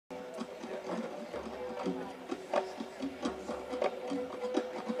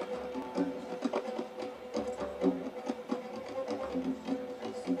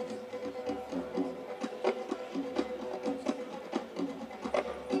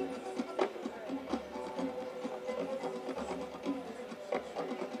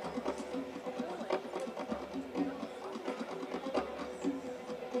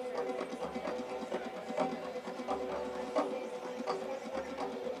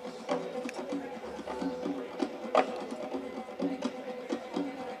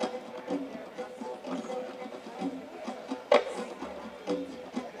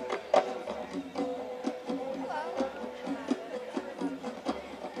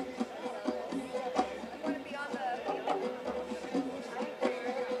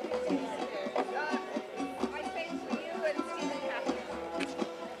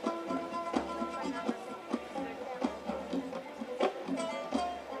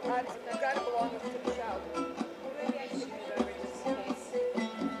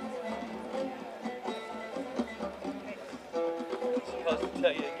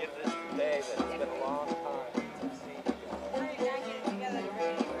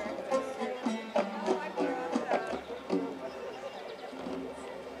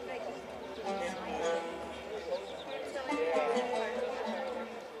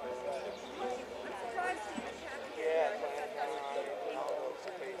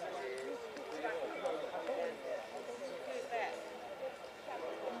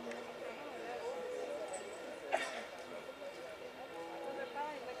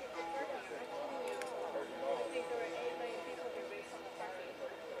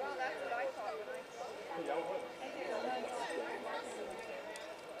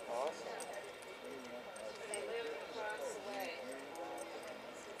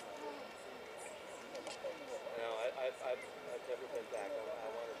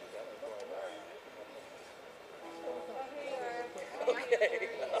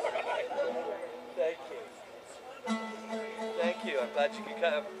glad you could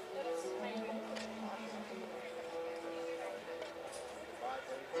come.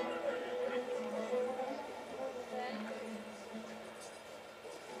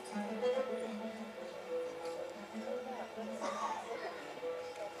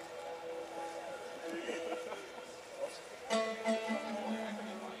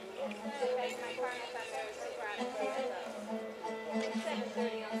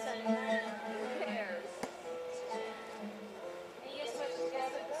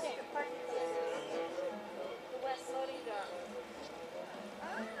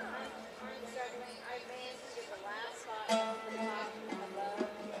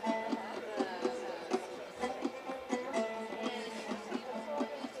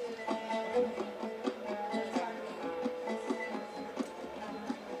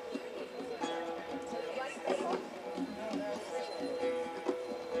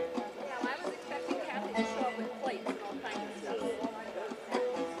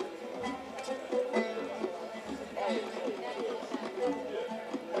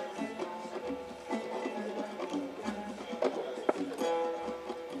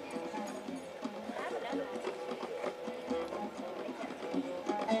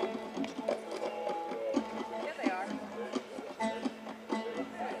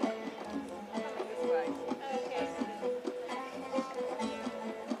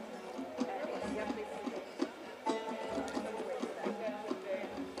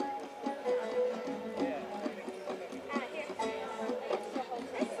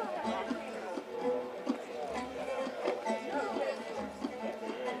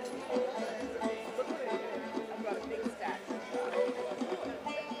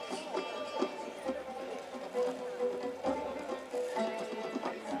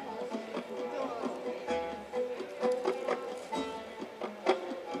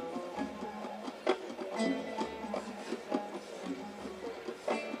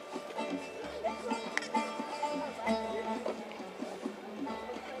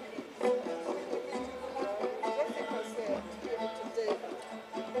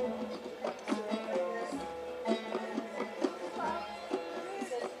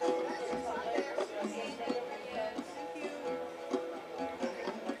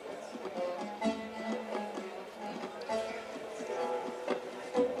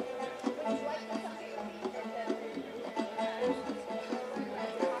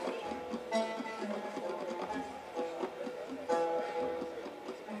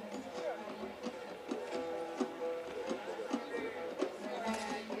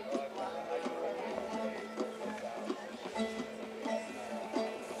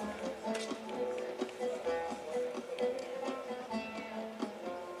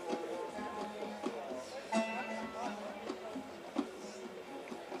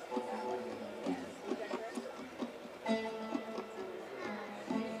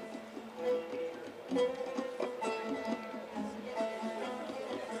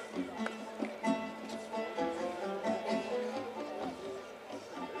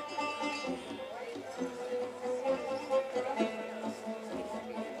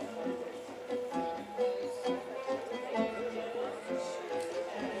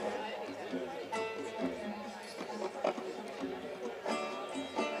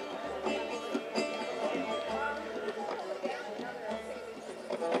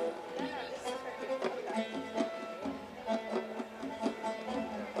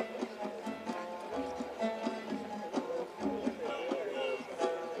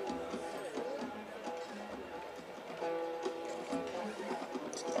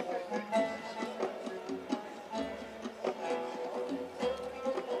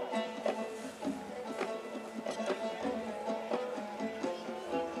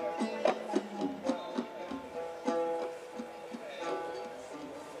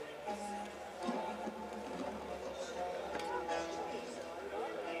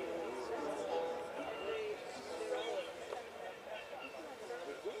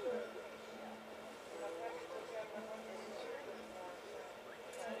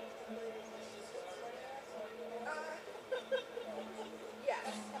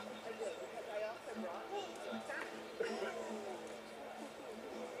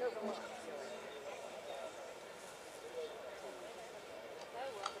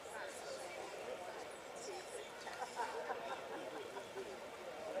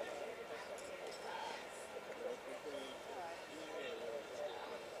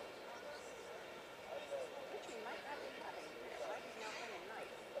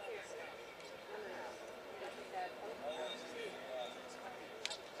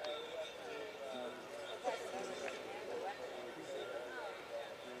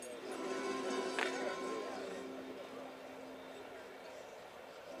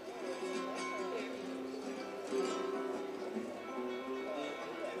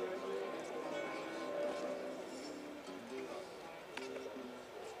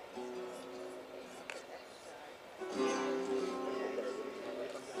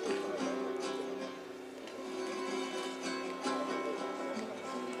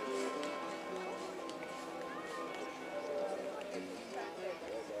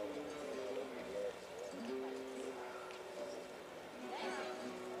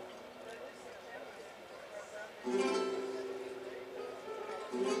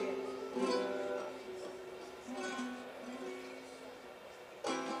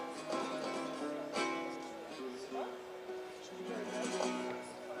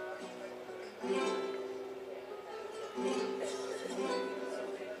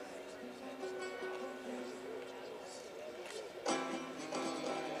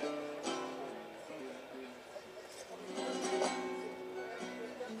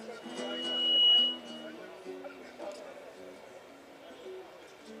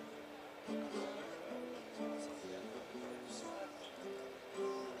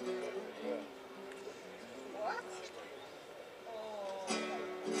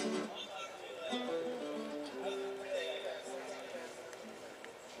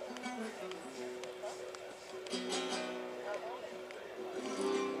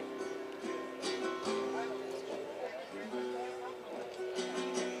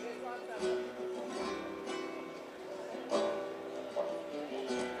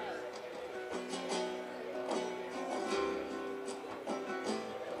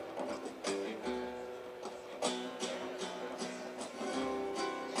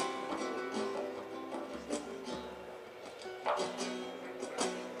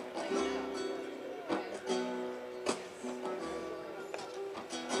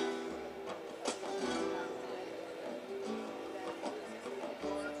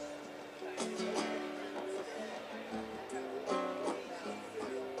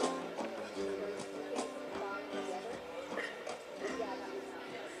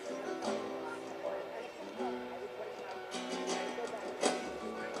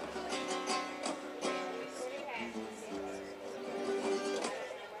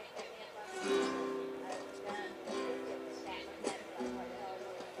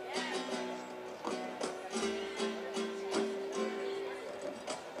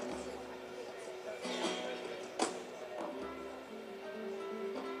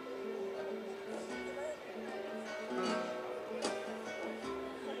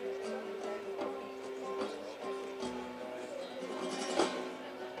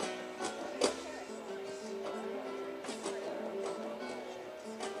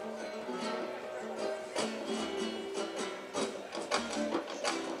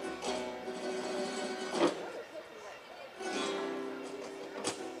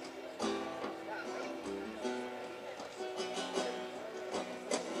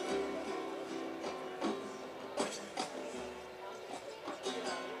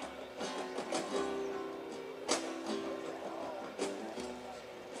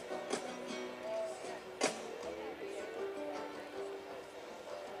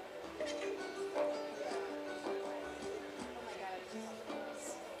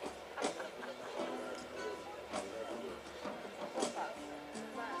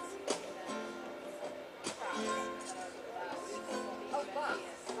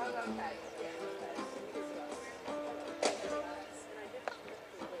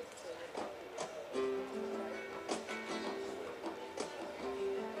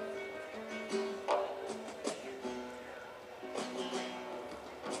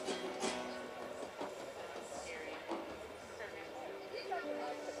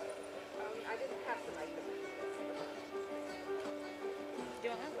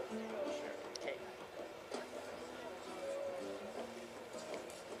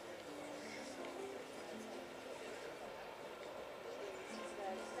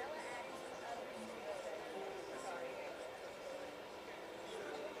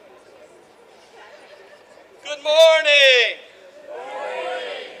 Good morning.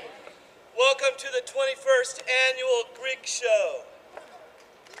 Welcome to the 21st Annual Greek Show.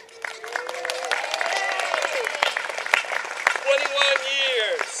 21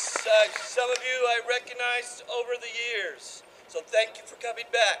 years. Some of you I recognized over the years, so thank you for coming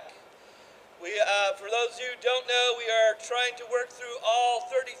back. For those of you who don't know, we are trying to work through all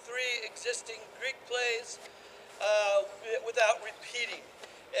 33 existing Greek plays without repeating.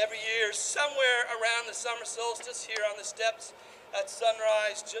 Every year, somewhere around the summer solstice, here on the steps at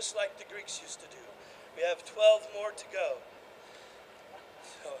sunrise, just like the Greeks used to do. We have 12 more to go.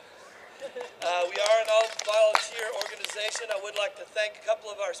 So, we are an all-volunteer organization. I would like to thank a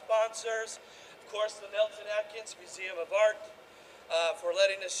couple of our sponsors. Of course, the Nelson Atkins Museum of Art for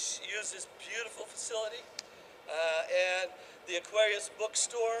letting us use this beautiful facility. And the Aquarius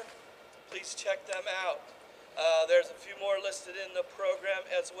Bookstore. Please check them out. There's a few more listed in the program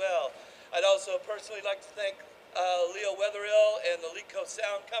as well. I'd also personally like to thank Leo Wetherill and the Lico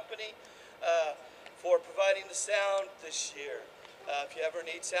Sound Company for providing the sound this year. If you ever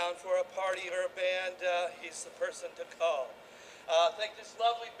need sound for a party or a band, he's the person to call. Thank this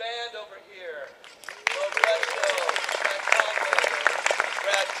lovely band over here. Bo Resto, Matt Conway,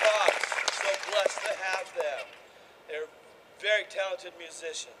 Brad Cox. So blessed to have them. They're very talented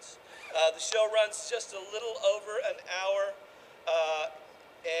musicians. The show runs just a little over an hour,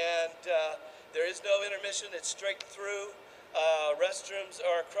 and there is no intermission. It's straight through. Restrooms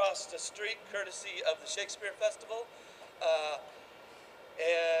are across the street, courtesy of the Shakespeare Festival.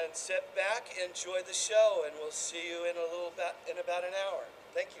 And sit back, enjoy the show, and we'll see you in about an hour.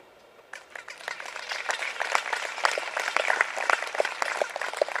 Thank you.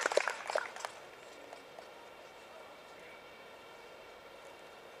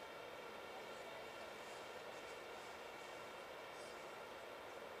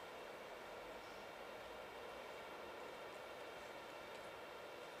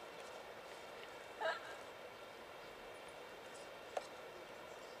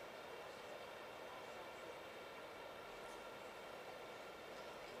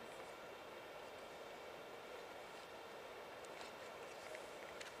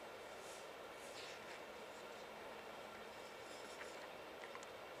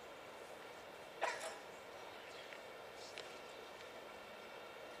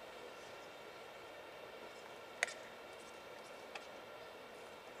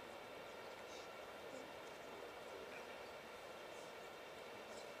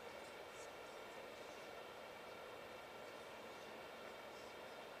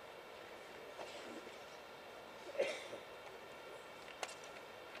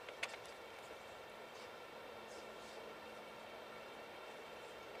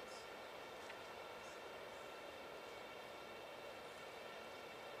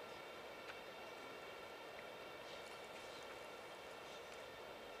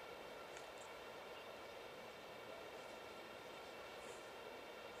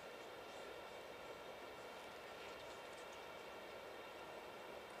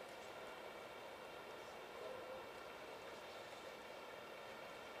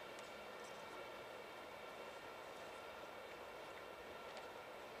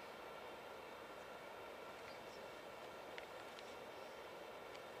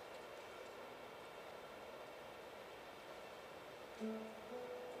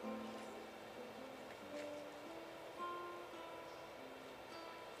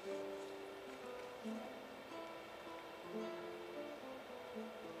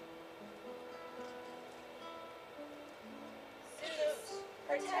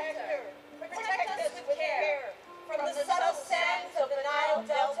 Protector, protect us with care. From the subtle sands of the Nile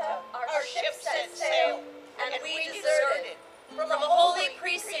Delta, our ship set sail, and we deserted. From a holy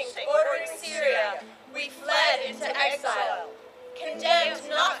precinct bordering Syria, we fled into exile, condemned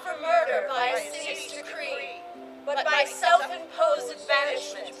not for murder by a city's decree, but by self-imposed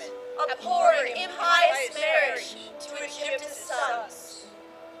banishment, abhorring impious marriage to Egypt's sons.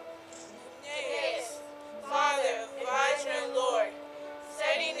 Yes, Father, Advisor, and Lord,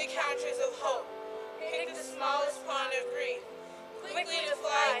 setting the encounters of hope. Pick the smallest pond of grief, quickly to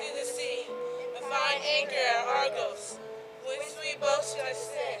fly through the sea, and find anchor at Argos, whence we boast our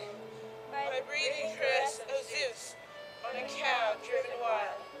sin, by breathing caress of Zeus on a cow driven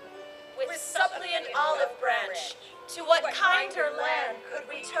wild. With suppliant olive branch, to what kinder land could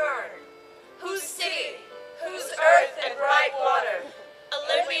we turn? Whose city, whose earth and bright water,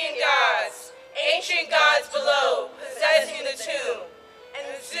 Olympian gods, ancient gods below, possessing the tomb,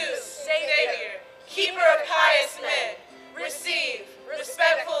 and Zeus, Savior, keeper of pious men, receive,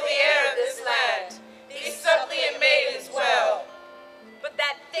 respectful the air of this land, these suppliant maidens well. but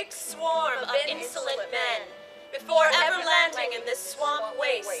that thick swarm of insolent men, before ever landing in this swamp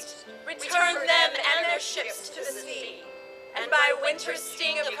waste, return them and their ships to the sea, and by winter's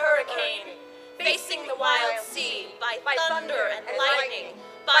sting of hurricane, facing the wild sea, by thunder and lightning,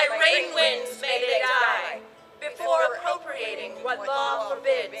 by rain winds may they die, before appropriating what law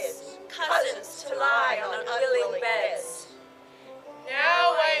forbids, cousins to lie on unwilling beds.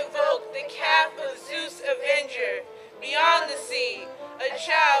 Now I invoke the calf of Zeus Avenger, beyond the sea, a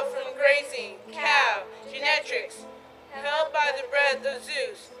child from grazing, cow, genetrix, held by the breath of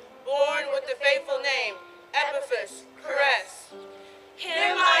Zeus, born with the faithful name, Epiphus, caress.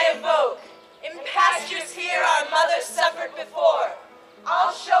 Him I invoke, in pastures here our mothers suffered before.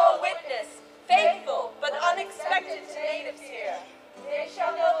 I'll show a witness, faithful but unexpected to natives here. They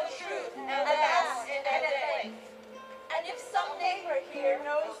shall know the truth, and last and at length. And if some neighbor here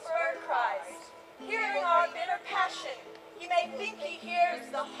knows bird cries, hearing our bitter passion, he may think he hears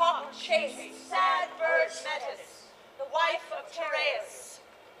the hawk-chased, sad bird Metis, the wife of Tereus,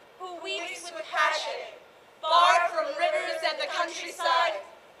 who weeps with passion, far from rivers and the countryside,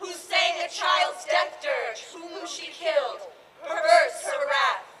 who sang a child's death dirge, whom she killed, perverse her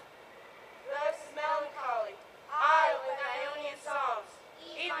wrath. Thus melancholy, I with Ionian songs,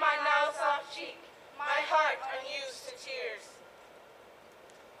 eat my now soft cheek, my heart unused to tears.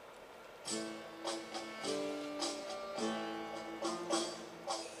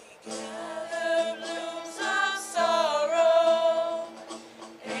 Gather blooms of sorrow,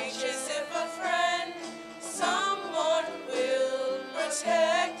 anxious if a friend, someone will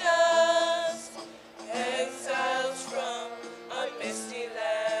protect us, exiles from a misty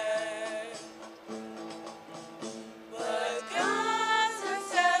land. But God's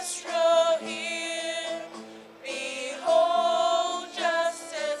ancestral here, behold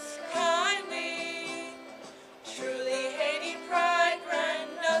justice kindly, truly hating pride grant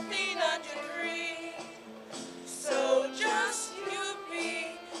nothing undecreed. So just you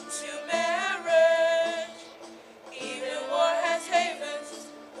be to marriage, even war has havens,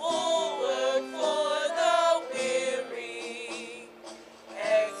 woolwork for the weary,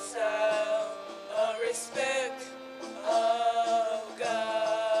 exile a respect of God.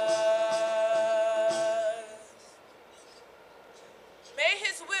 May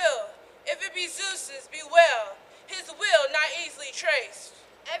his will, if it be Zeus's, be well, his will not easily traced.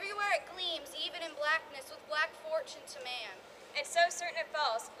 Everywhere it gleams, even in blackness, with black fortune to man. And so certain it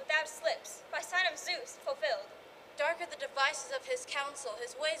falls, without slips, by sign of Zeus, fulfilled. Dark are the devices of his counsel,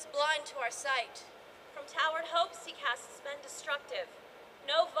 his ways blind to our sight. From towered hopes he casts men destructive,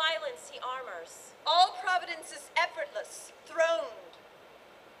 no violence he armors. All providence is effortless, throned.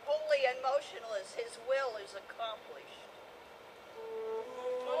 Holy and motionless, his will is accomplished.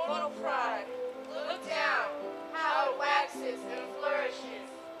 Mortal pride, look down, how it waxes and flourishes,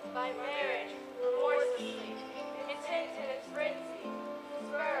 by marriage, remorselessly, intent in its frenzy,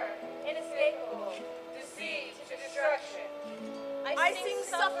 spur, inescapable, deceit to destruction. I sing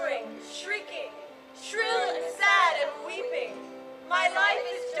suffering, shrieking, shrill and sad and weeping. My life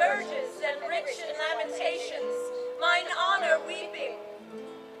is dirges and rich in lamentations, mine honor weeping.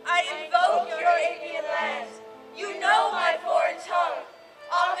 I invoke your Apian land, you know my foreign tongue.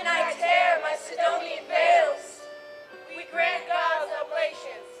 Often I tear my Sidonian veils. We grant God's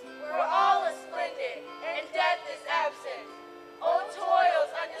oblations, where all is splendid, and death is absent. Old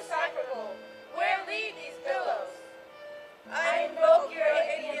toils undecipherable, where lead these billows? I invoke your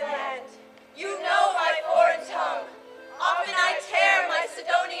Apian land, you know my foreign tongue. Often I tear my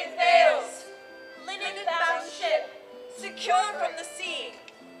Sidonian veils. Linen-bound ship, secure from the sea,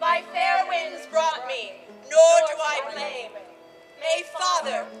 by fair winds brought me, nor do I blame. May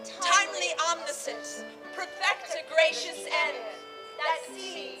Father, timely omniscient, perfect a gracious end, that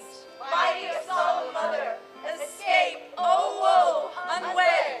sees, mighty of solemn mother, escape, oh woe,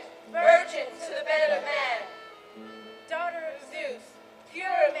 unwed, virgin to the bed of man. Daughter of Zeus,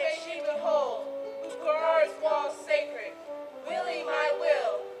 pure may she behold, who guards walls sacred, willing my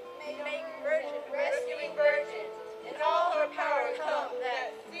will, may make virgin, rescuing virgin, in all her power come that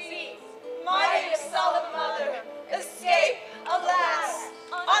sees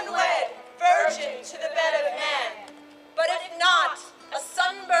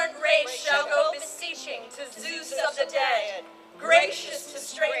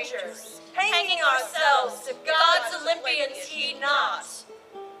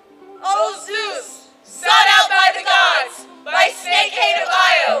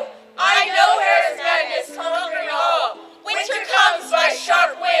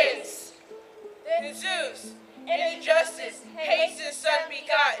sharp winds. Then Zeus, in injustice, hates his son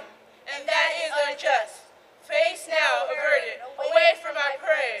begotten, and that is unjust. Face now averted, away from my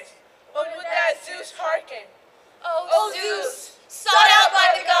prayers. But would that Zeus hearken? O Zeus, sought out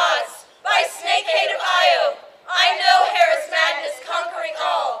by the gods, by snake-hate of Io, I know Hera's madness conquering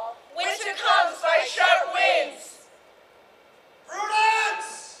all. Winter comes by sharp winds.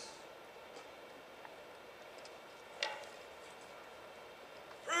 Prudence!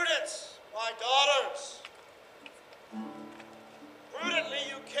 Prudence, my daughters. Prudently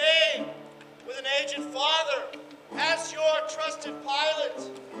you came with an aged father as your trusted pilot.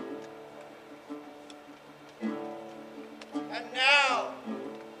 And now,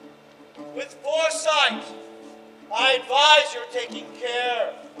 with foresight, I advise your taking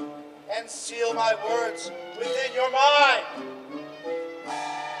care and seal my words within your mind.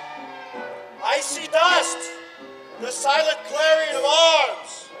 I see dust, the silent clarion of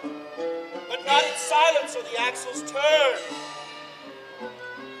arms, but not in silence are the axles turned.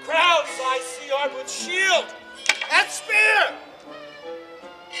 Crowds I see armed with shield and spear,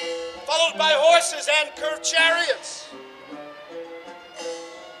 followed by horses and curved chariots.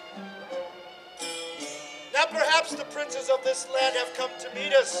 Now perhaps the princes of this land have come to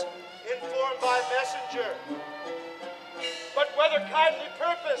meet us, informed by messenger. But whether kindly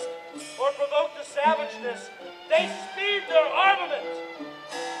purposed or provoked to savageness, they speed their armament.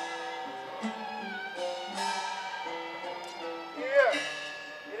 Here,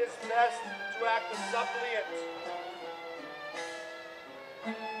 it is best to act as suppliant.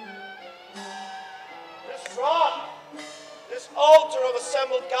 This rock, this altar of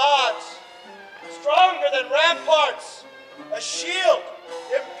assembled gods, stronger than ramparts, a shield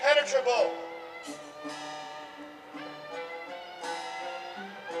impenetrable.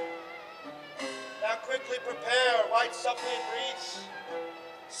 Now quickly prepare white suppliant wreaths,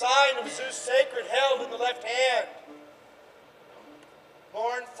 sign of Zeus sacred held in the left hand.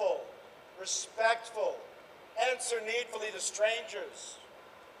 Mournful, respectful, answer needfully the strangers.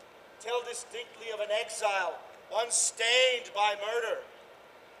 Tell distinctly of an exile unstained by murder.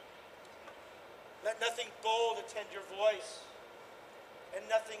 Let nothing bold attend your voice, and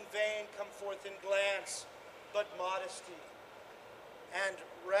nothing vain come forth in glance, but modesty and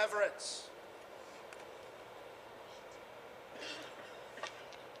reverence.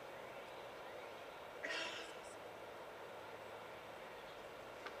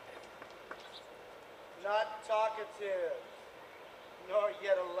 Not talkative, nor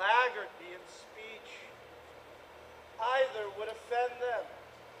yet a laggard be in speech. Either would offend them.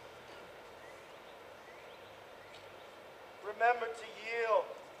 Remember to yield,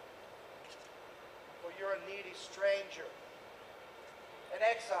 for you're a needy stranger, an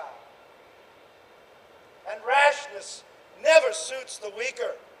exile. And rashness never suits the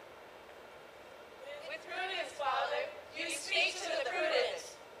weaker. With prudence, Father, you speak to the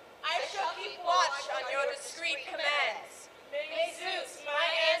prudent. I shall keep watch on your discreet commands. May Zeus, my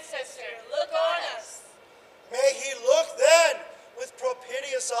ancestor, look on us. May he look then with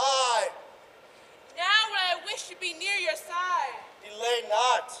propitious eye. Now when I wish to be near your side. Delay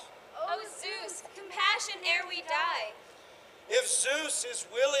not. O Zeus, compassion ere we die. If Zeus is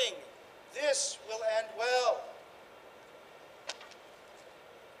willing, this will end well.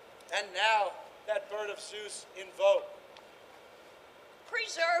 And now that bird of Zeus invoke.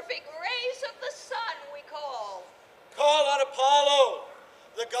 Preserving rays of the sun we call. Call on Apollo,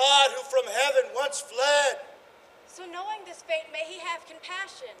 the god who from heaven once fled. So knowing this fate, may he have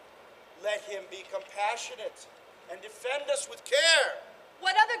compassion. Let him be compassionate and defend us with care.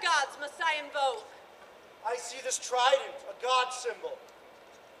 What other gods must I invoke? I see this trident, a god symbol.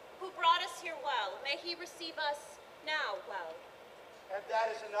 Who brought us here well, may he receive us now well. And that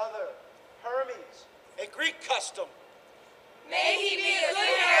is another, Hermes, a Greek custom. May he be a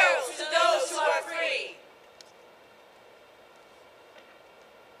good herald to those who are free.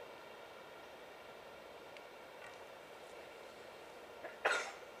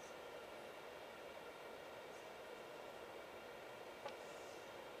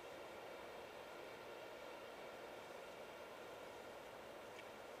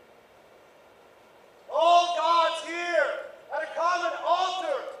 All gods here at a common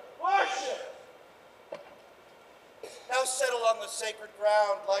altar, worship. Now settle on the sacred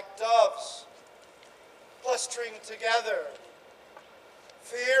ground like doves, clustering together,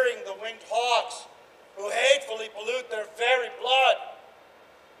 fearing the winged hawks who hatefully pollute their very blood.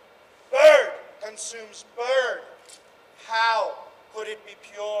 Bird consumes bird. How could it be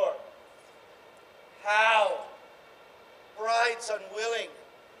pure? How? Brides unwilling,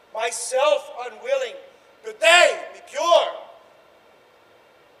 myself unwilling, could they be pure?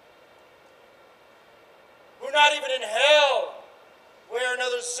 We're not even in hell, where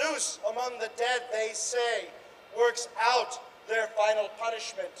another Zeus among the dead, they say, works out their final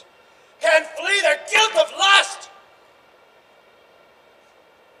punishment, can flee their guilt of lust.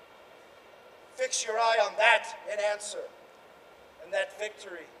 Fix your eye on that in answer, and that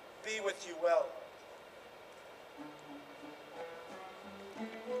victory be with you well.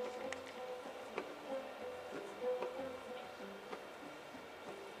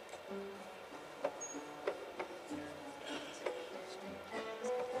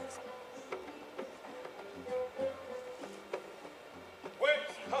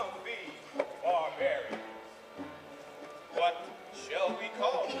 Whence come these barbarians? What shall we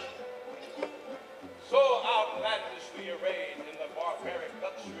call them? So outlandishly arrayed in the barbaric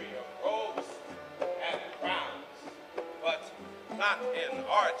luxury of robes and crowns, but not in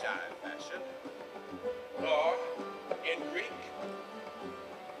Argive fashion, nor in Greek.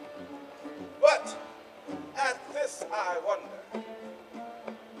 But at this I wonder,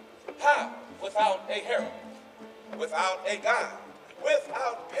 how, without a herald, without a guide,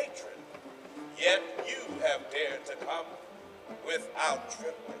 without patron, yet you have dared to come without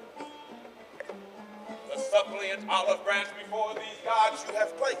trembling. The suppliant olive branch before these gods you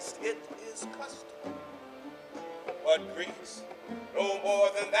have placed, it is custom. But Greeks, no more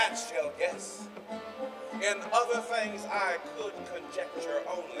than that shall guess. In other things I could conjecture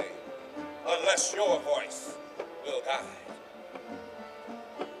only, unless your voice will guide.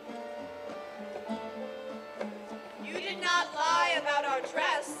 You did not lie about our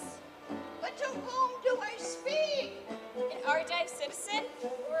dress. But to whom do I speak? An Argive citizen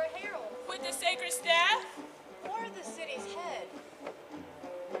or a herald? With the sacred staff? Or the city's head?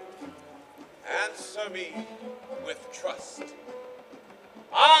 Answer me with trust.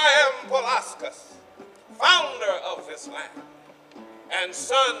 I am Pelasgus, founder of this land, and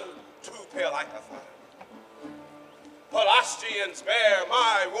son to Pelagiathon. Pelasgians bear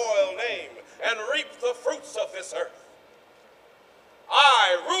my royal name and reap the fruits of this earth.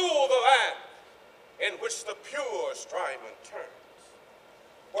 I rule the land in which the pure Strymon turns,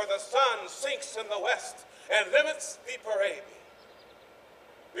 where the sun sinks in the west and limits the Parabi.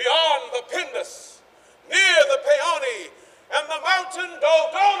 Beyond the Pindus, near the Paeoni, and the mountain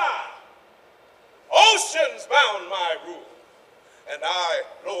Dodona, oceans bound my rule, and I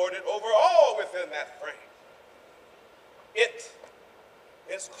lord it over all within that frame. It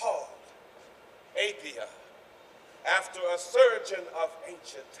is called Apia, after a surgeon of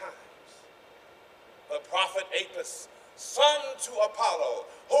ancient times, the prophet Apis, son to Apollo,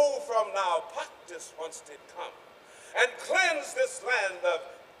 who from Naupactus once did come, and cleanse this land of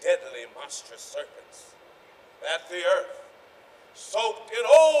deadly monstrous serpents, that the earth, soaked in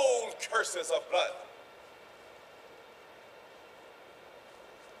old curses of blood,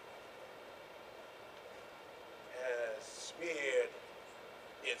 has smeared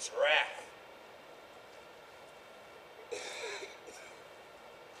its wrath.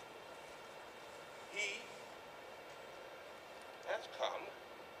 He has come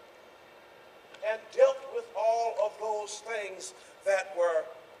and dealt with all of those things that were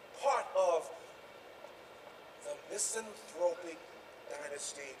part of the misanthropic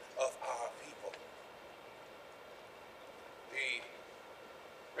dynasty of our people. The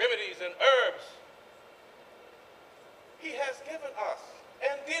remedies and herbs he has given us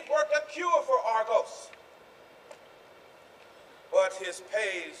and did work a cure for Argos. But his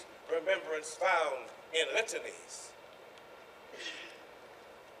pays remembrance found in litanies.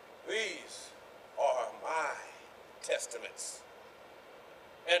 These are my testaments.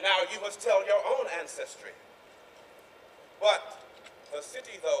 And now you must tell your own ancestry. But the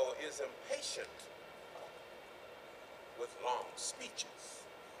city, though, is impatient with long speeches.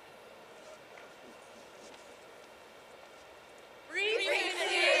 Briefly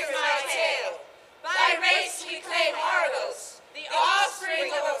clear is my tale. By race we claim Argos, the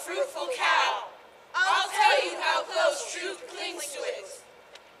offspring of a fruitful cow. I'll tell you how close truth clings to it.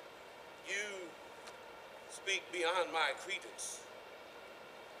 You speak beyond my credence.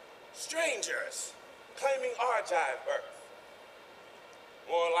 Strangers claiming Argive birth.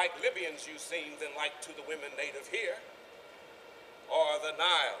 More like Libyans you seem than like to the women native here. Or the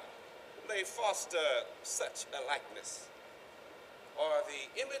Nile, they foster such a likeness. Or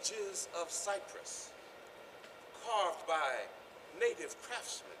the images of Cyprus, carved by native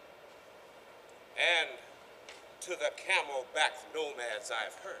craftsmen. And to the camel-backed nomads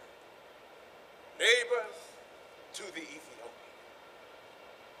I've heard, neighbors to the Ethiopian.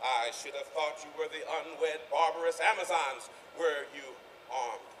 I should have thought you were the unwed barbarous Amazons, were you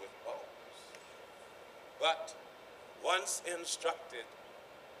armed with bows. But once instructed,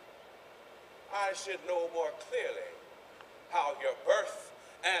 I should know more clearly how your birth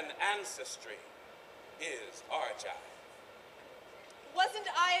and ancestry is Argive. Wasn't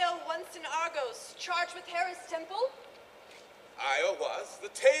Io once in Argos, charged with Hera's temple? Io was. The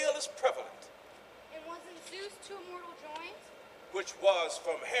tale is prevalent, And wasn't Zeus two immortal joined? which was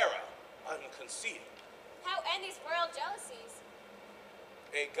from Hera unconceived. How end these royal jealousies?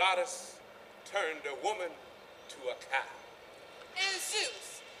 A goddess turned a woman to a cow. And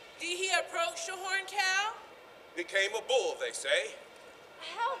Zeus, did he approach the horned cow? Became a bull, they say.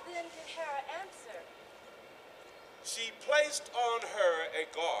 How then did Hera answer? She placed on her a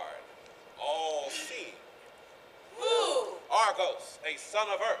guard, all-seeing. Who? Argos, a son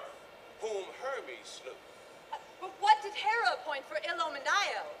of Earth, whom Hermes slew. But what did Hera appoint for Ilom and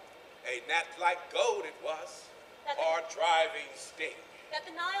Io? A gnat-like goad it was, That- or driving sting, That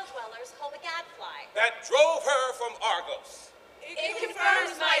the Nile dwellers call the gadfly. that drove her from Argos. It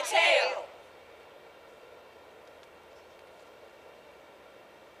confirms my tale.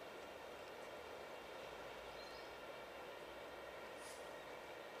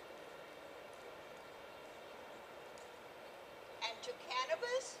 And to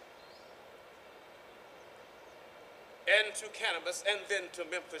cannabis? And to Cannabis, and then to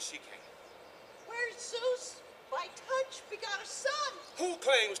Memphis she came. Where Zeus, by touch, begot a son. Who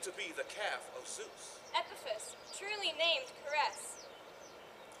claims to be the calf of Zeus? Epiphus, truly named Caress.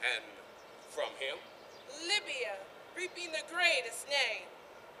 And from him, Libya, reaping the greatest name.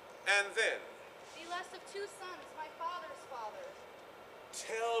 and then, The last of two sons, my father's father.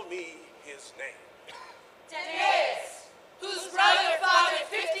 tell me his name. Danaus, whose brother fathered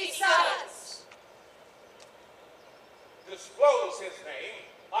 50 sons. Disclose his name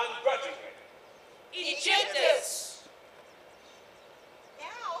ungrudgingly. Egyptus,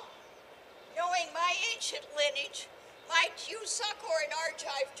 Now, knowing my ancient lineage, might you succor an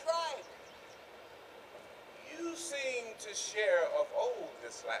Argive tribe? You seem to share of old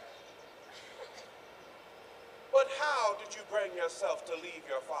this land. But how did you bring yourself to leave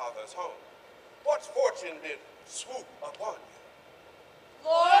your father's home? What fortune did swoop upon you?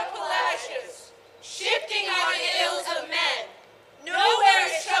 Lord Pelagius, shifting on the ills of men. Nowhere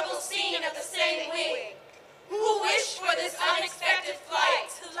is trouble seen of the same wing. Who wished for this unexpected flight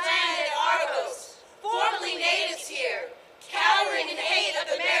to land at Argos, formerly natives here, cowering in hate of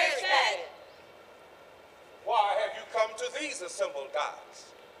the marriage bed. Why have you come to these assembled gods?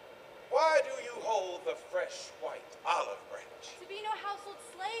 Why do you hold the fresh white olive branch? To be no household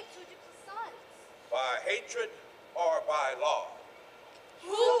slave to Egypt's sons. By hatred or by law?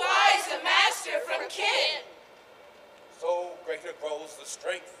 Who buys a master from kin? So greater grows the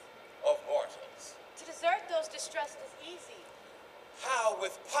strength of mortals. To desert those distressed is easy. How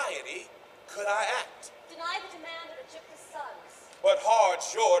with piety could I act? Deny the demand of Egypt's sons. But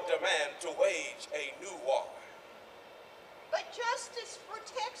hard's your demand to wage a new war. But justice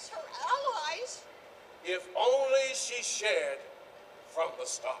protects her allies. If only she shared from the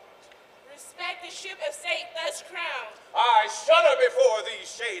start. Respect the ship of state thus crowned. I shudder before these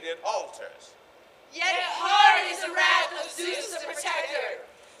shaded altars. Yet hard is the wrath of Zeus the protector,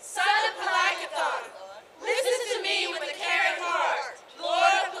 son of Pelagathon. Listen to me with a caring heart,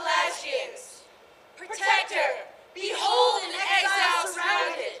 Lord of Pelagians. Protector, behold an exile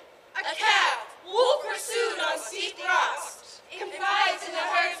surrounded, a calf, wolf pursued on steep rocks, confides in the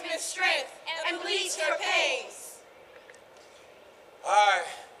herdsman's strength and bleeds her pains. I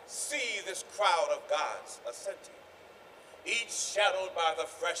see this crowd of gods assenting, each shadowed by the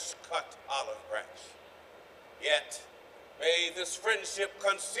fresh-cut olive branch. Yet, may this friendship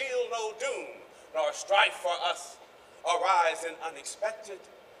conceal no doom, nor strife for us arise in unexpected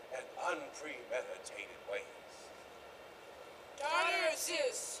and unpremeditated ways. Daughter of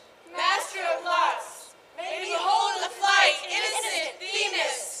Zeus, master of lots, may behold the flight, innocent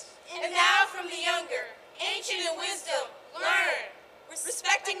Venus, and now from the younger, ancient in wisdom, learn,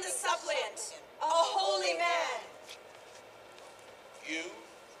 respecting the suppliant, a holy man. You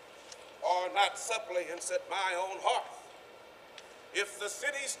are not suppliants at my own hearth. If the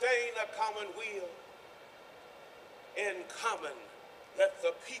city stain a common weal, in common let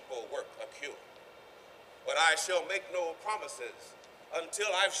the people work a cure. But I shall make no promises until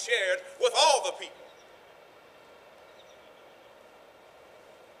I've shared with all the people.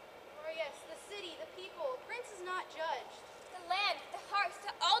 For yes, the city, the people, prince is not judged. The land, the hearts,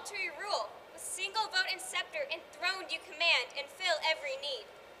 to alter your rule. With single vote and scepter, enthroned you command and fill every need.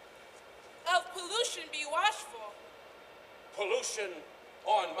 Of pollution be watchful. Pollution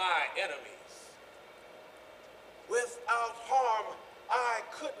on my enemies. Without harm, I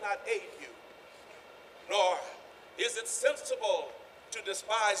could not aid you. Nor is it sensible to to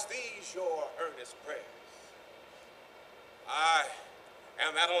despise these your earnest prayers. I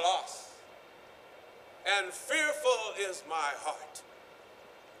am at a loss, and fearful is my heart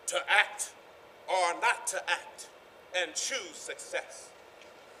to act or not to act and choose success.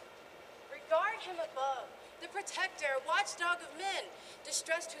 Regard him above, the protector, watchdog of men,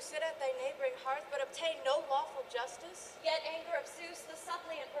 distressed who sit at thy neighboring hearth, but obtain no lawful justice. Yet anger of Zeus the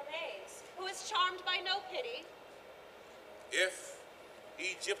suppliant remains, who is charmed by no pity. If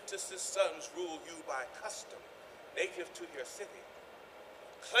Aegyptus' sons rule you by custom, native to your city,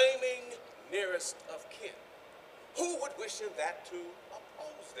 claiming nearest of kin, who would wish in that to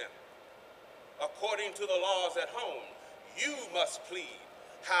oppose them? According to the laws at home, you must plead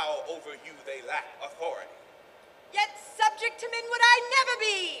how over you they lack authority. Yet subject to men would I never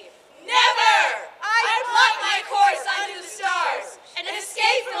be. Never! I plot my course under the stars and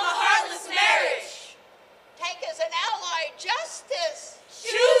escape from a heartless marriage. take as an ally justice.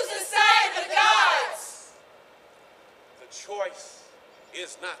 Choose the side of the gods. The choice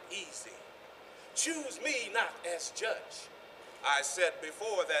is not easy. Choose me not as judge. I said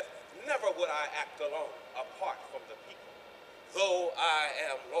before that never would I act alone, apart from the people, though I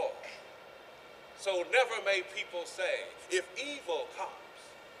am Lord. So never may people say, if evil comes,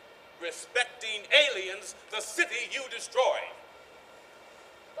 respecting aliens, the city you destroyed.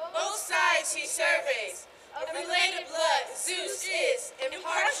 Both sides he surveys. Of related blood, Zeus is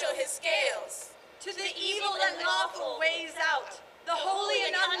impartial his scales. To the evil and lawful weighs out, the holy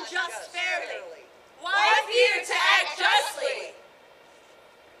and unjust fairly. Why fear to act justly?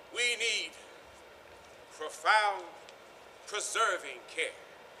 We need profound, preserving care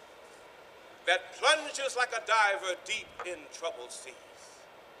that plunges like a diver deep in troubled seas.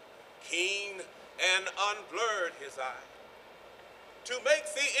 Keen and unblurred his eye, to make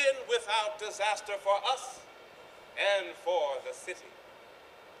the end without disaster for us and for the city.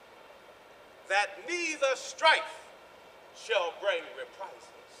 That neither strife shall bring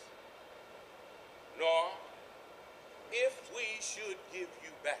reprisals, nor, if we should give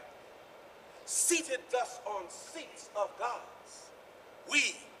you back, seated thus on seats of gods,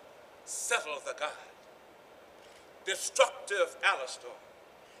 we settle the god, destructive Alastor,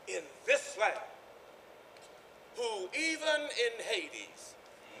 in this land, who even in Hades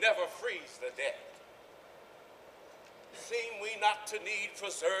never frees the dead. Seem we not to need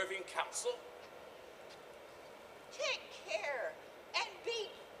preserving counsel? Take care and be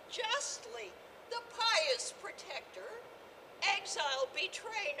justly the pious protector. Exile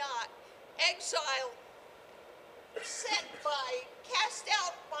betray not. Exile sent by, cast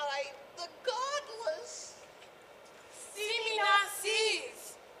out by the godless. See me not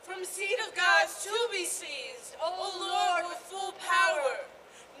seize, from seed of gods to be seized, O Lord with full power.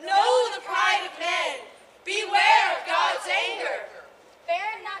 Know the pride of men, beware of God's anger.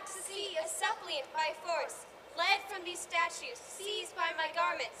 Bear not to see a suppliant by force, led from these statues, seized by my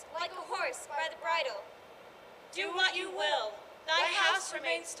garments, like a horse by the bridle. Do what you will, thy house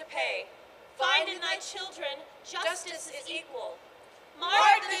remains to pay. Find in thy children justice is equal.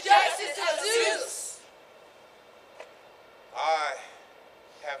 Mark the justice of Zeus. I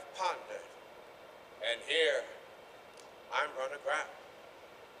have pondered, and here I'm run aground.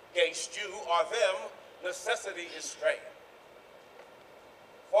 Gainst you or them, necessity is strained.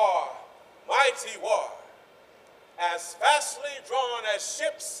 For mighty war, as fastly drawn as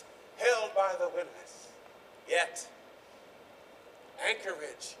ships held by the windlass, yet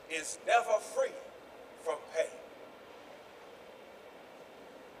anchorage is never free from pain.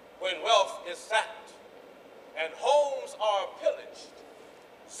 When wealth is sacked and homes are pillaged,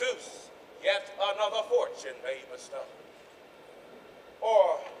 Zeus yet another fortune may bestow.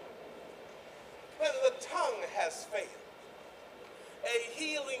 Or when the tongue has failed, a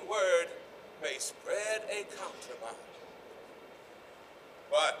healing word may spread a counterbind.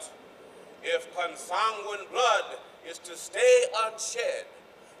 But if consanguine blood is to stay unshed,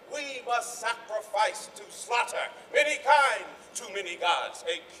 we must sacrifice to slaughter many kind to many gods,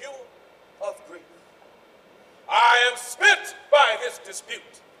 a cure of grief. I am spent by this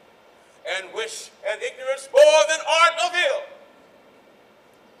dispute, and wish an ignorance more than art of ill.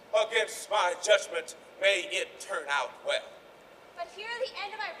 Against my judgment, may it turn out well. But here are the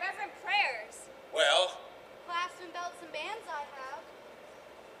end of my reverent prayers. Well, Clasps and belts and bands I have.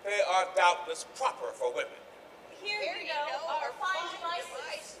 they are doubtless proper for women. Here you know our fine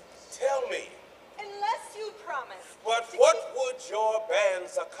devices. Tell me, Unless you promise. but what would your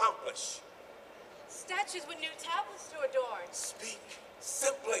bands accomplish? Statues with new tablets to adorn. Speak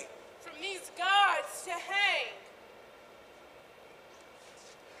simply. From these gods to hang.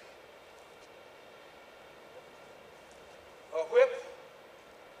 A whip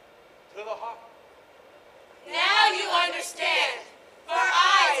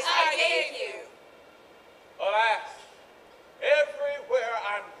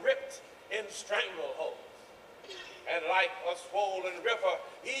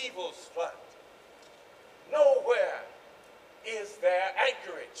wherever evils flood. Nowhere is there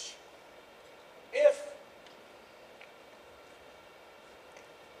anchorage. If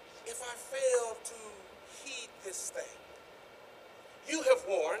I fail to heed this thing, you have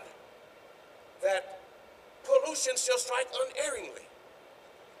warned that pollution shall strike unerringly.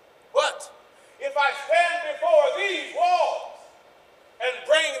 But if I stand before these walls and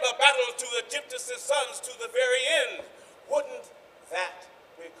bring the battle to the Gyptus' sons to the very end, wouldn't that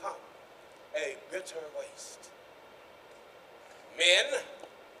become a bitter waste? Men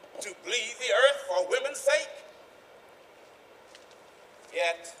to bleed the earth for women's sake?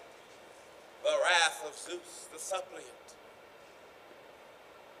 Yet the wrath of Zeus, the suppliant,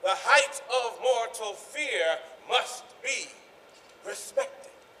 the height of mortal fear must be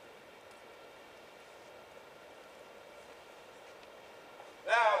respected.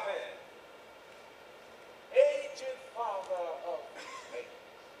 Now then, aged father of these maidens,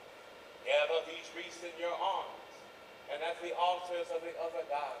 gather these wreaths in your arms, and at the altars of the other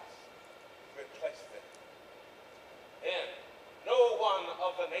gods, replace them. Then, no one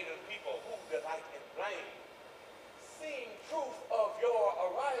of the native people who delight in blame, seeing proof of your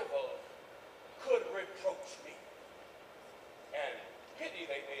arrival, could reproach me. And pity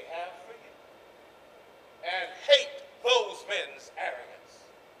they may have for you, and hate those men's arrogance.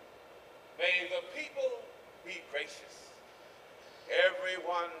 May the people be gracious.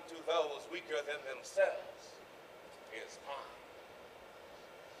 Everyone to those weaker than themselves is kind.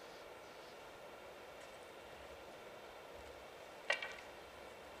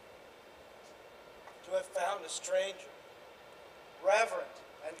 To have found a stranger, reverent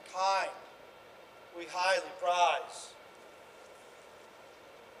and kind, we highly prize.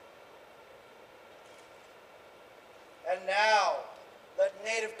 And now, let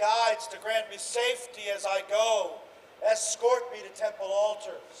native guides to grant me safety as I go, escort me to temple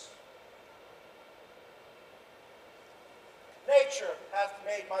altars. Nature hath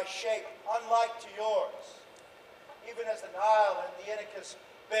made my shape unlike to yours, even as the Nile and the Inachus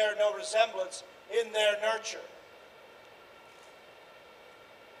bear no resemblance in their nurture.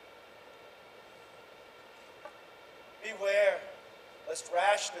 Beware, lest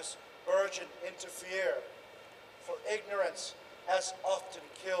rashness burgeon interfere, for ignorance has often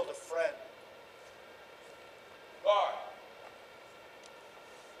killed a friend. Guard,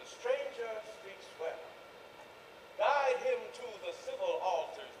 the stranger speaks well. Guide him to the civil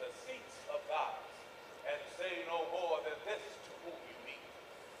altars, the seats of gods, and say no more than this to whom you meet.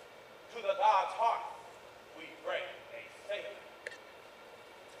 To the god's heart we bring a savior.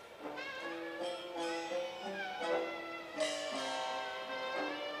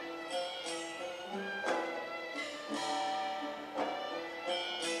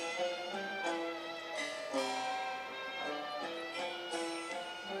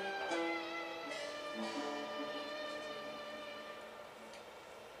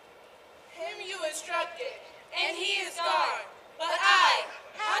 Him you instructed, and he is gone. But I,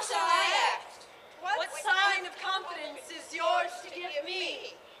 how shall I act? What sign of confidence is yours to give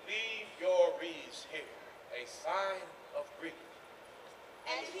me? Leave your wreaths here, a sign of grief.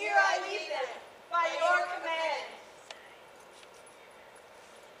 And here I leave them, by your command.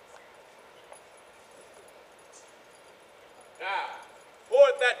 Now,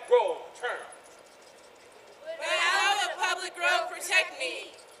 toward that grove turn. But how will public road protect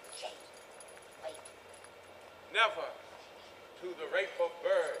me? Never to the rape of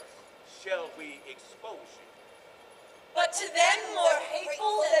birds shall we expose you. But to them more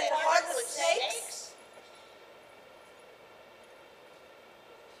hateful than heartless snakes?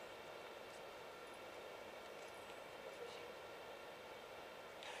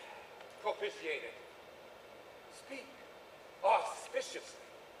 Propitiated. Speak auspiciously.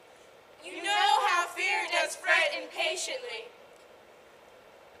 You know how fear does fret impatiently.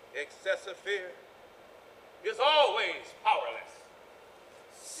 Excessive fear is always powerless.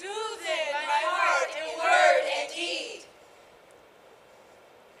 Soothe my heart in word and deed.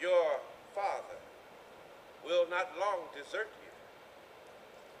 Your father will not long desert you,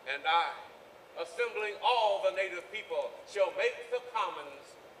 and I, assembling all the native people, shall make the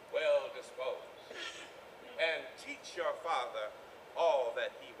commons well disposed, and teach your father all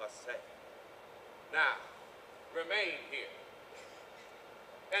that he must say. Now, remain here,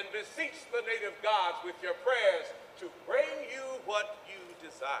 and beseech the native gods with your prayers to bring you what you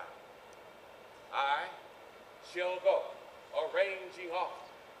desire. I shall go, arranging off.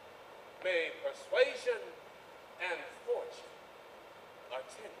 May persuasion and fortune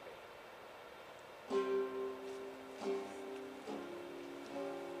attend me.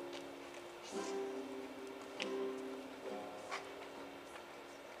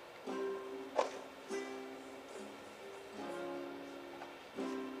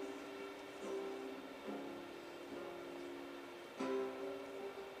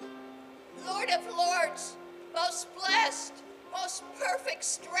 Lord of lords, most blessed, most perfect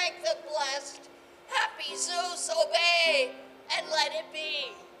strength of blessed, happy Zeus, obey, and let it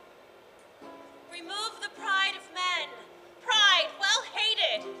be. Remove the pride of men, pride well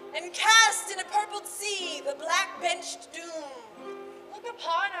hated, And cast in a purpled sea the black-benched doom. Look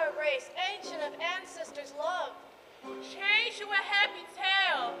upon our race, ancient of ancestors' love. Change to a happy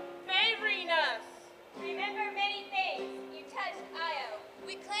tale, favoring us. Remember many things. You touched Io.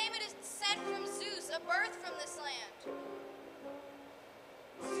 We claim it is descent from Zeus, a birth from this land.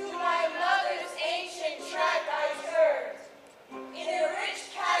 To my mother's ancient tract I turned. In a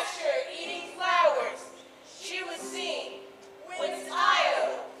rich pasture eating flowers, she was seen, whence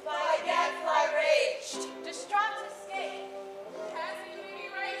Io by gadfly raged. Distraught escape, passing many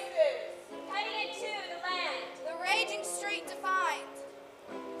races. Cutting into the land, the raging street defined.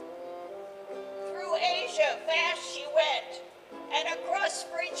 Through Asia fast she went, and across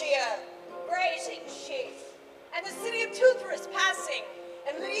Phrygia, grazing she. And the city of Teuthras passing,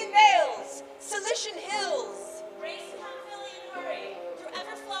 and Lydian vales, Cilician hills. race Pamphylian hurry, through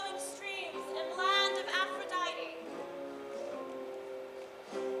ever-flowing streams and land of Aphrodite.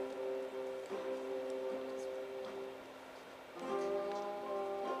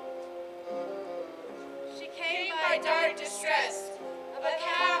 She came by dark distress, of a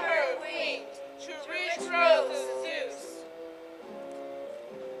cowherd winged, to rich groves of Zeus.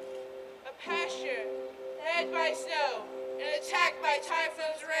 A pasture, led by snow, and attacked by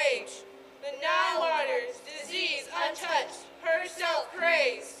typhoon's rage. The Nile waters, disease untouched, herself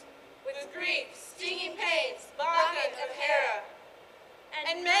crazed, with grief, stinging pains, Bagan of Hera.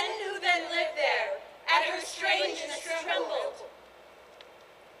 And men who then lived there, at her strangeness trembled.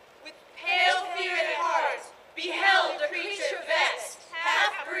 With pale fear at heart, beheld a creature vexed,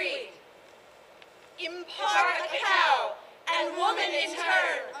 half-breed. Impart a cow, and woman in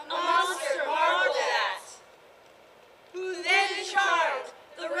turn, a monster marveled at. Who then charmed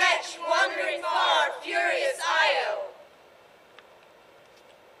the wretch wandering far, furious Io.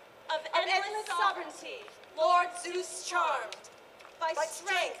 Of endless sovereignty, Lord Zeus charmed. By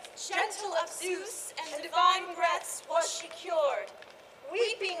strength, gentle of Zeus, and divine breaths was she cured.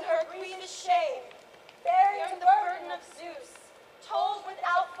 Weeping her queen's shame, bearing the burden of Zeus, told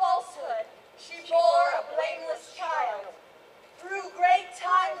without falsehood, she bore a blameless child. Through great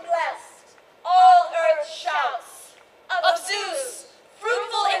time blessed, all earth shouts of Zeus,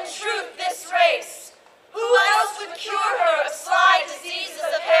 fruitful in truth this race. Who else would cure her of sly diseases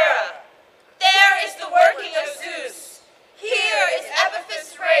of Hera? There is the working of Zeus. Here is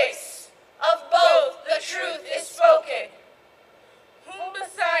Epiphae's race. Of both the truth is spoken. Whom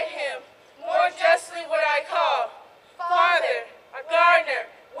beside him, more justly would I call, Father, a gardener,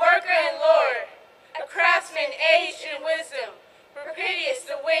 worker and lord, a craftsman aged in wisdom, for piteous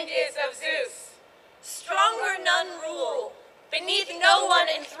the wind is of Zeus. Stronger none rule, beneath no one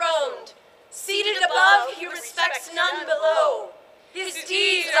enthroned. Seated above, he respects none below. His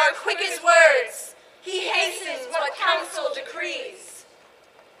deeds are quick as words. He hastens what counsel decrees.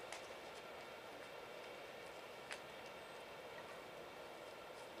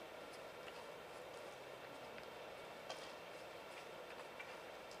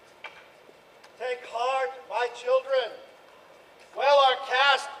 Take heart, my children. Well are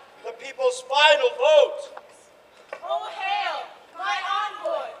cast the people's final vote. Oh, hail, my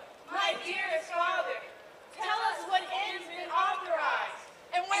envoy, my dearest father. Tell us what end's been authorized.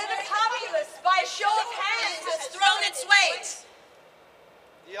 And where the populace, by show of hands, has thrown its weight.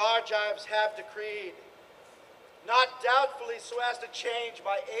 The Argives have decreed, not doubtfully so as to change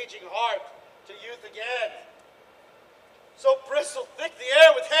my aging heart to youth again. So bristle thick the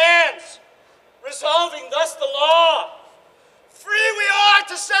air with hands, resolving thus the law. Free we are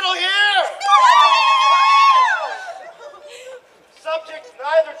to settle here. Subject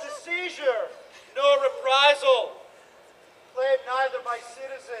neither to seizure nor reprisal, claimed neither by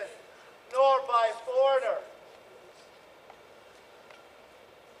citizen nor by foreigner.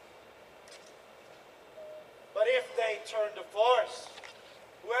 But if they turn to force,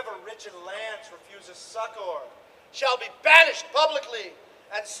 whoever rich in lands refuses succor shall be banished publicly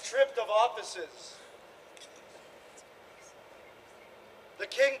and stripped of offices. The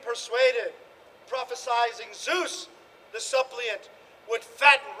king persuaded, prophesizing Zeus, the suppliant, would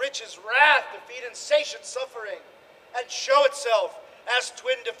fatten riches' wrath, defeat insatiate suffering, and show itself as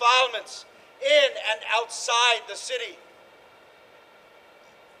twin defilements in and outside the city.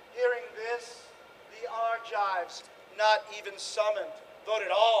 Hearing this, the Argives, not even summoned, voted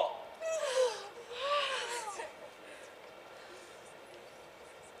all.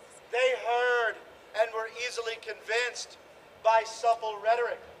 They heard and were easily convinced by supple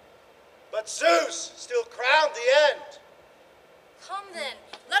rhetoric. But Zeus still crowned the end. Come then,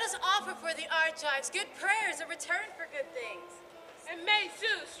 let us offer for the Argives good prayers in return for good things. And may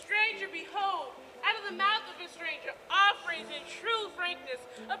Zeus, stranger, behold, out of the mouth of a stranger, offerings in true frankness,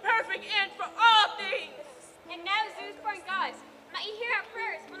 a perfect end for all things. And now, Zeus-born gods, might you hear our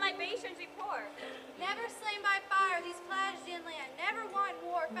prayers when libations we pour. Never slain by fire these Pelagian land, never want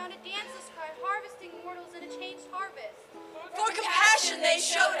war, found a danceless cry, harvesting mortals in a changed harvest. For compassion they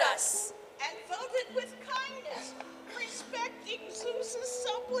showed us. And voted with kindness, respecting Zeus's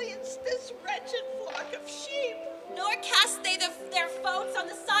suppliants, this wretched flock of sheep. Nor cast they their votes on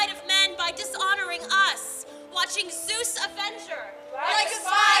the side of men by dishonoring us, watching Zeus avenger. Like a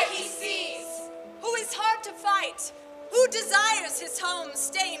spy he sees, who is hard to fight, who desires his home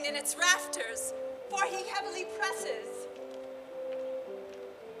stained in its rafters, for he heavily presses.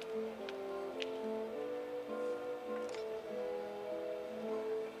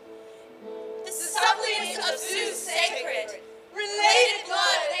 The suppliants of Zeus sacred, related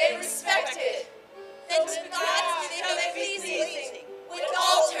blood they respected. Then to gods did they pleasing, with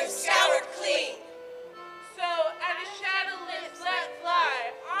altars scoured clean. So at a shadow lips let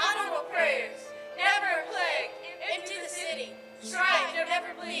fly honorable prayers, never a plague, Into the city, strife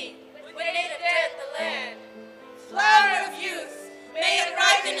never bleed, would aid a dead the land. flower of youth, May it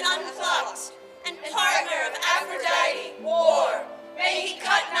ripen unplucked, and partner of Aphrodite, war, may he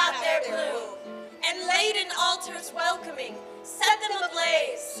cut not their bloom, and laden altars welcoming, set them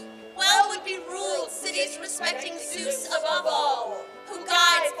ablaze. Well would be ruled cities respecting Zeus above all, who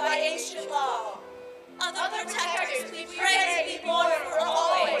guides by ancient law. Other protectors we pray to be born for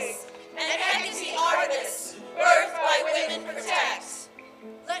always, and Hecate Artemis, birth by women protects.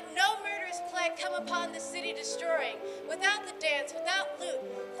 Let no murderous plague come upon the city destroying, without the dance, without lute,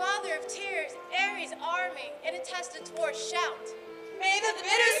 father of tears, Ares arming, in attested war shout. May the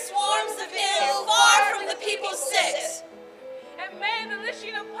bitter swarms of ill far from the people sit. and may the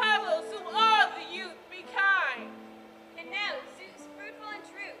Lycian Apollo to all the youth be kind. And now, Zeus, fruitful and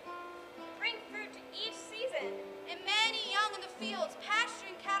true, bring fruit to each season. And many young in the fields,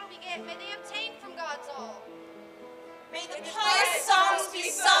 pasturing cattle beget, may they obtain from God's all. May the pious songs be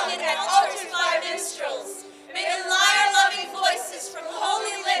sung in altars by minstrels. May the lyre-loving voices from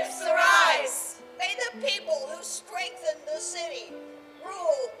holy lips arise. May the people who strengthen the city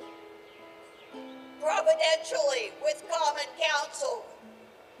rule providentially with common counsel.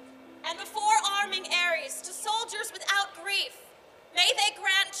 And before arming Ares to soldiers without grief, may they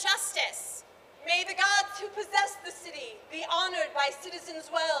grant justice. May the gods who possess the city be honored by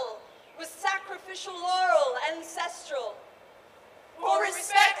citizens well, with sacrificial laurel ancestral. For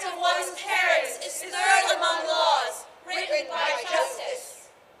respect of one's parents is third among laws, written by justice.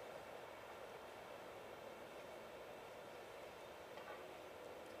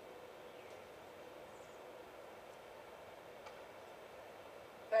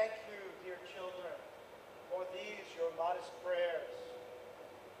 Thank you, dear children, for these your modest prayers.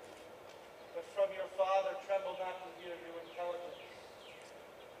 But from your Father tremble not to hear new intelligence.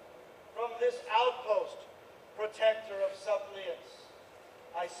 From this outpost, protector of suppliants,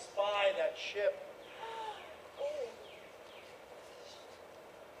 I spy that ship.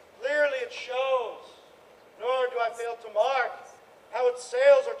 Clearly it shows, nor do I fail to mark how its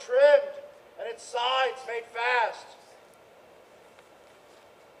sails are trimmed and its sides made fast,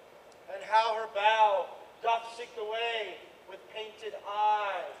 and how her bow doth seek the way with painted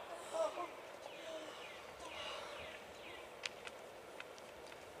eye.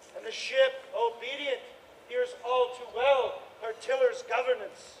 And the ship, obedient, hears all too well her tiller's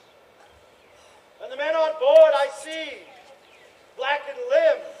governance. And the men on board I see, blackened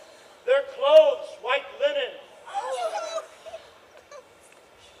limb, their clothes white linen.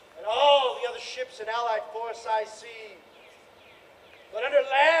 And all the other ships and allied force I see. But under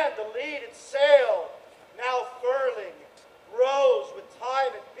land the lead and sail, now furling, rose with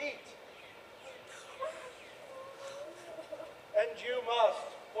time and beat. And you must,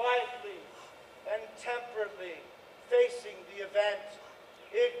 quietly and temperately, facing the event,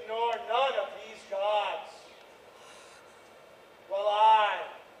 ignore none of these gods, while I,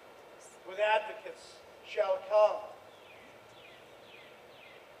 with advocates, shall come.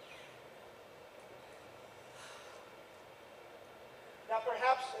 Now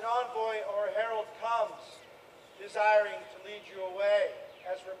perhaps an envoy or a herald comes, desiring to lead you away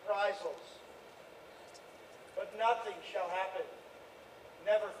as reprisals. But nothing shall happen.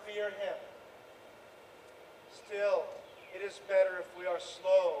 Never fear him. Still, it is better if we are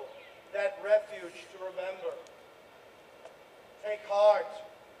slow, that refuge to remember. Take heart,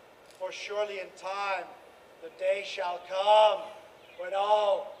 for surely in time the day shall come when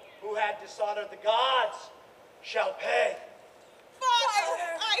all who had dishonored the gods shall pay.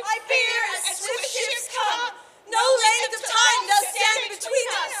 Father, I fear as swift ships come, no length of time does stand between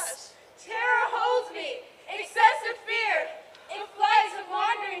us. Terror holds me, excessive fear. If flies of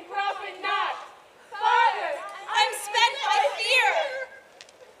wandering profit not. Father, I'm spent by fear.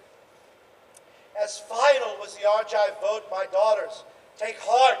 As final was the Argive vote, my daughters, take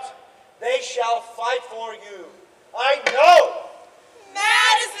heart, they shall fight for you. I know.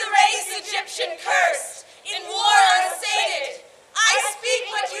 Mad is the race Egyptian cursed, in war unsated. I speak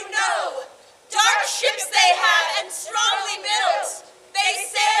what you know. Dark ships they have and strongly built. They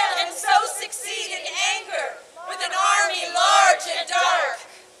sail and so succeed in anger, with an army large and dark.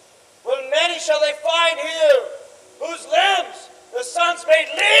 Well, many shall they find here, whose limbs the suns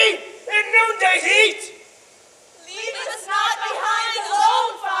made lean in noonday heat. Leave us not behind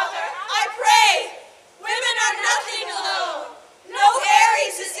alone, Father, I pray. Women are nothing alone. No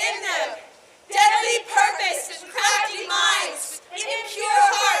Aries is in them. Deadly purpose and crafty minds, impure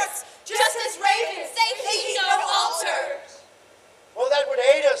hearts, just as ravens, they heed no altar. Well, that would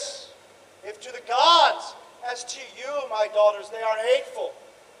aid us, if to the gods, as to you, my daughters, they are hateful.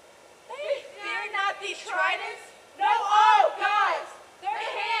 they fear not these tridents. No, oh, gods, their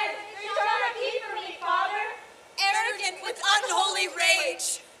hands, they shall not keep from me, Father. Arrogant with unholy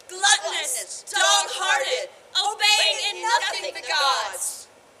rage, gluttonous, dog-hearted, obeying in nothing the gods.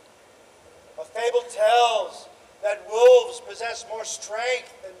 A fable tells that wolves possess more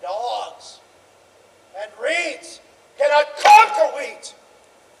strength than dogs, and reeds cannot conquer wheat.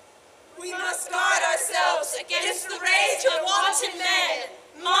 We must guard ourselves against the rage of wanton men,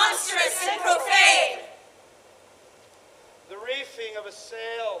 monstrous and profane. The reefing of a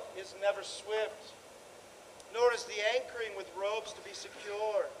sail is never swift, nor is the anchoring with ropes to be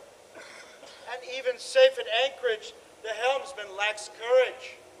secure. And even safe at anchorage, the helmsman lacks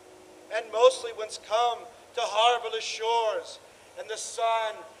courage, and mostly whence come to harborless shores, and the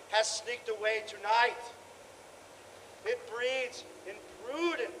sun has sneaked away tonight. It breeds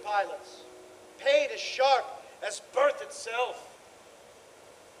imprudent pilots, paid as sharp as birth itself.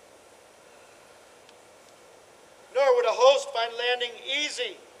 Nor would a host find landing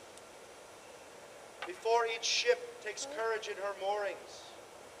easy before each ship takes courage in her moorings.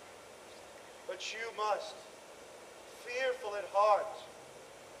 But you must, fearful at heart,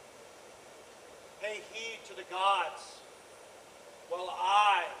 pay heed to the gods, while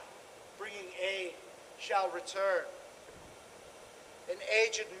I, bringing aid, shall return. An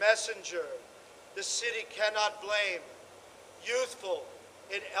aged messenger the city cannot blame, youthful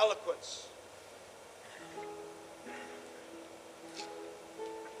in eloquence.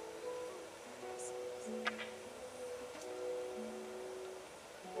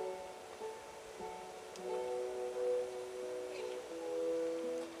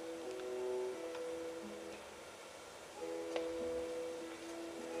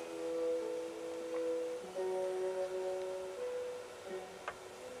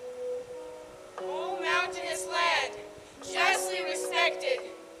 O mountainous land, justly respected,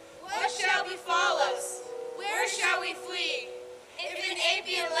 what shall befall us? Where shall we flee? If in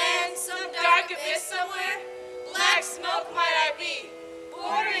Apian land, some dark abyss somewhere, black smoke might I be,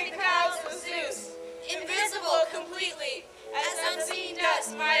 bordering clouds of Zeus, invisible completely, as unseen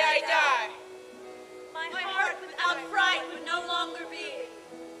dust might I die. My heart without fright would no longer be.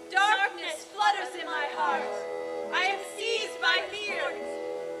 Darkness flutters in my heart. I am seized by fears.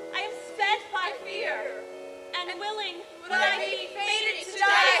 I am spent by fear. And willing would I be fated to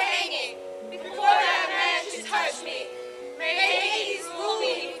die hanging before that man should touch me. May Hades rule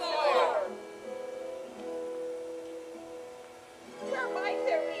me before. Where might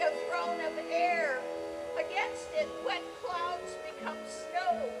there be a throne of air? Against it, wet clouds become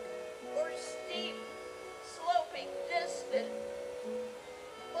snow, or steep, sloping, distant,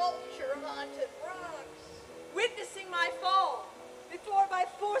 vulture-haunted rocks. Witnessing my fall, before by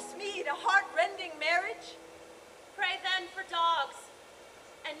force meet a heart-rending marriage? Pray then for dogs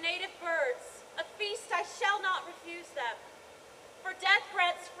and native birds, a feast I shall not refuse them. For death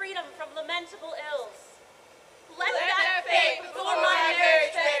grants freedom from lamentable ills. Let that fate before my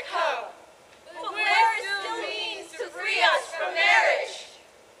marriage bed come. But where is still means to free us from marriage?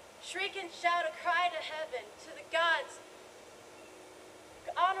 Shriek and shout a cry to heaven, to the gods.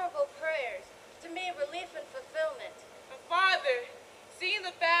 Honorable prayers, to me relief and fulfillment. Father, seeing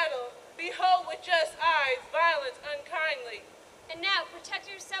the battle, behold with just eyes violence unkindly. And now protect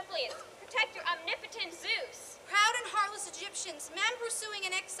your suppliants, protect your omnipotent Zeus. Proud and heartless Egyptians, men pursuing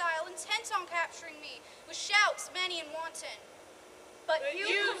an exile, intent on capturing me, with shouts many and wanton. But But you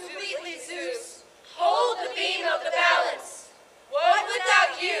you, completely, Zeus, Zeus, hold the beam of the balance. What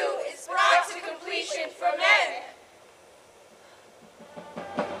without you is brought to completion for men.